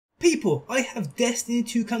People, I have Destiny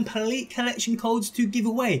 2 complete collection codes to give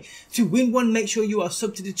away. To win one, make sure you are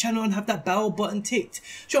subbed to the channel and have that bell button ticked.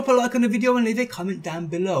 Drop a like on the video and leave a comment down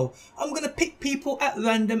below. I'm gonna pick people at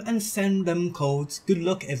random and send them codes. Good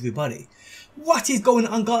luck everybody. What is going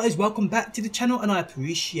on guys, welcome back to the channel and I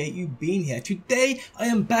appreciate you being here. Today I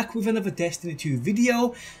am back with another Destiny 2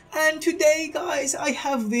 video, and today guys I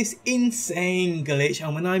have this insane glitch,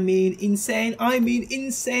 and when I mean insane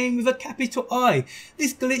with a capital I.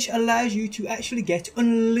 This glitch allows you to actually get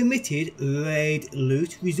unlimited raid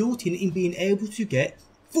loot, resulting in being able to get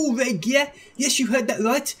full raid gear. Yes, you heard that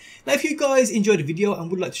right. Now if you guys enjoyed the video and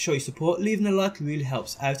would like to show your support, leaving a like really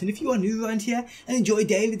helps out, and if you are new around here and enjoy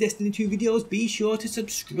daily Destiny 2 videos, be sure to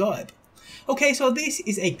subscribe. Okay, so this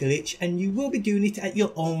is a glitch and you will be doing it at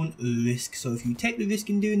your own risk. So if you take the risk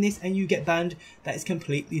in doing this and you get banned, that is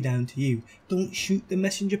completely down to you. Don't shoot the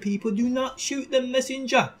messenger, people, do not shoot the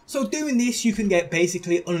messenger. So doing this you can get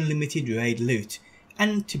basically unlimited raid loot.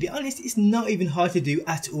 And to be honest, it's not even hard to do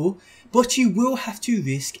at all, but you will have to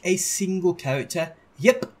risk a single character.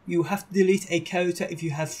 Yep, you have to delete a character if you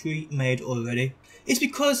have 3 made already. It's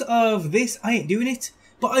because of this I ain't doing it,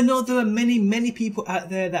 but I know there are many people out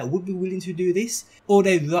there that would be willing to do this, or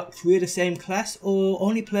they rock 3 of the same class, or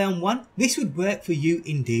only play on 1. This would work for you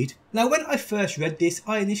indeed. Now when I first read this,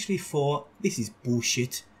 I initially thought this is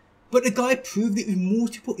bullshit, but the guy proved it with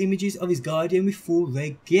multiple images of his Guardian with full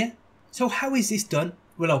raid gear. So how is this done?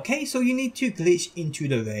 Well, okay, so you need to glitch into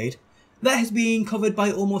the raid. That has been covered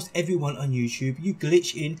by almost everyone on YouTube. You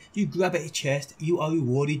glitch in, you grab a chest, you are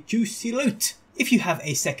rewarded juicy loot. If you have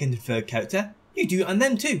a second and third character, you do it on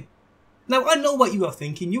them too. Now I know what you are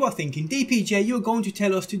thinking. You are thinking, DPJ, you're going to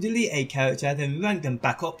tell us to delete a character, then rank them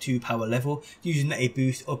back up to power level using a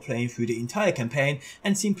boost or playing through the entire campaign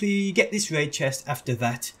and simply get this raid chest after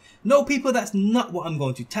that. No people, that's not what I'm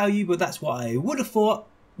going to tell you, but that's what I would have thought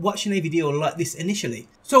watching a video like this initially.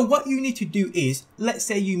 So what you need to do is, let's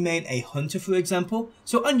say you main a hunter for example,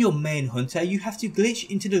 so on your main hunter you have to glitch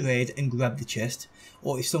into the raid and grab the chest,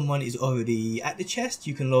 or if someone is already at the chest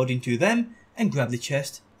you can load into them and grab the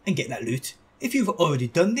chest and get that loot. If you've already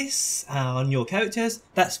done this on your characters,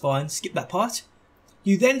 that's fine, skip that part.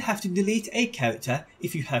 You then have to delete a character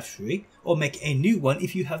if you have 3, or make a new one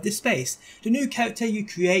if you have the space. The new character you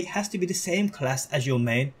create has to be the same class as your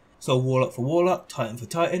main. So Warlock for Warlock, Titan for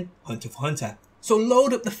Titan, Hunter for Hunter. So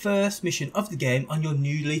load up the first mission of the game on your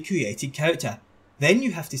newly created character. Then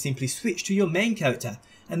you have to simply switch to your main character,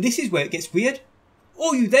 and this is where it gets weird.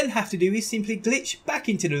 All you then have to do is simply glitch back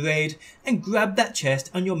into the raid and grab that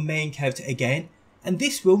chest on your main character again, and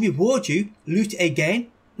this will reward you loot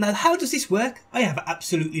again. Now how does this work? I have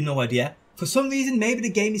absolutely no idea. For some reason maybe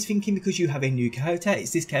the game is thinking because you have a new character,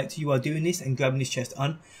 it's this character you are doing this and grabbing this chest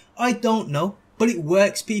on. I don't know. But it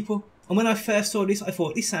works, people, and when I first saw this I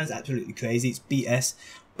thought this sounds absolutely crazy, it's BS.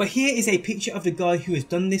 But here is a picture of the guy who has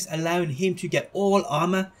done this, allowing him to get all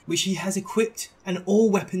armor, which he has equipped, and all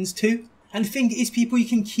weapons too. And the thing is, people, you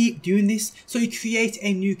can keep doing this. So you create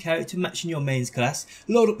a new character matching your main's class,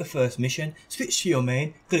 load up the first mission, switch to your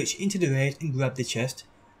main, glitch into the raid and grab the chest.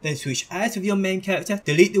 Then switch out of your main character,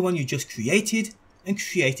 delete the one you just created, and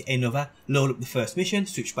create another, load up the first mission,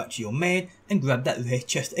 switch back to your main and grab that raid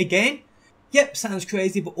chest again. Yep, sounds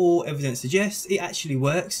crazy, but all evidence suggests it actually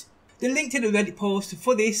works. The link to the Reddit post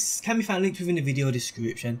for this can be found linked within the video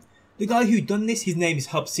description. The guy who done this, his name is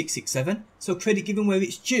Hub667, so credit given where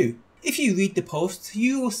it's due. If you read the post,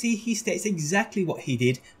 you will see he states exactly what he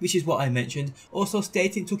did, which is what I mentioned, also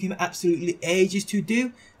stating it took him absolutely ages to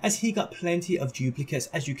do, as he got plenty of duplicates,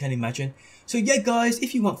 as you can imagine. So yeah guys,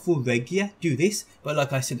 if you want full raid gear, do this, but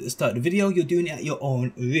like I said at the start of the video, you're doing it at your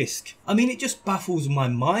own risk. I mean, it just baffles my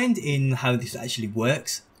mind in how this actually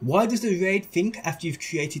works. Why does the raid think after you've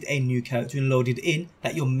created a new character and loaded in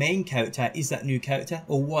that your main character is that new character,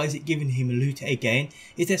 or why is it giving him loot again?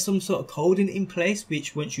 Is there some sort of coding in place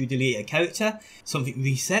which once you delete a character, something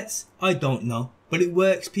resets? I don't know. But it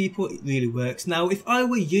works, people, it really works. Now if I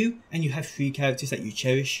were you and you have 3 characters that you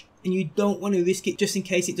cherish and you don't want to risk it just in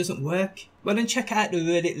case it doesn't work, well then check out the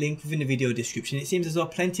Reddit link within the video description. It seems as though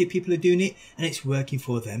plenty of people are doing it and it's working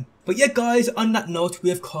for them. But yeah guys, on that note we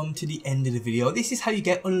have come to the end of the video. This is how you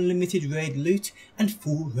get unlimited raid loot and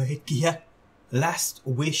full raid gear. Last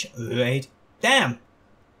wish raid. Damn!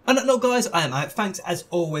 On that note guys, I am out. Thanks as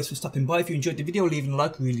always for stopping by. If you enjoyed the video, leaving a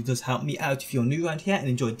like really does help me out. If you're new around here and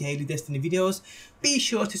enjoy daily Destiny videos, be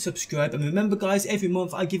sure to subscribe. And remember guys, every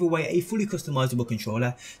month I give away a fully customizable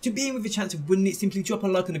controller. To be in with a chance of winning it, simply drop a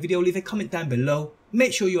like on the video, leave a comment down below.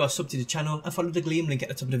 Make sure you are subbed to the channel and follow the Gleam link at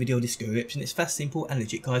the top of the video description. It's fast, simple and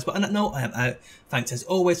legit guys. But on that note, I am out. Thanks as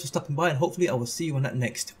always for stopping by, and hopefully I will see you on that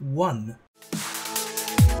next one.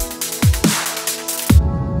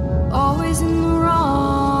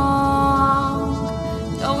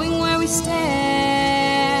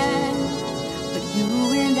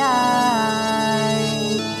 You and I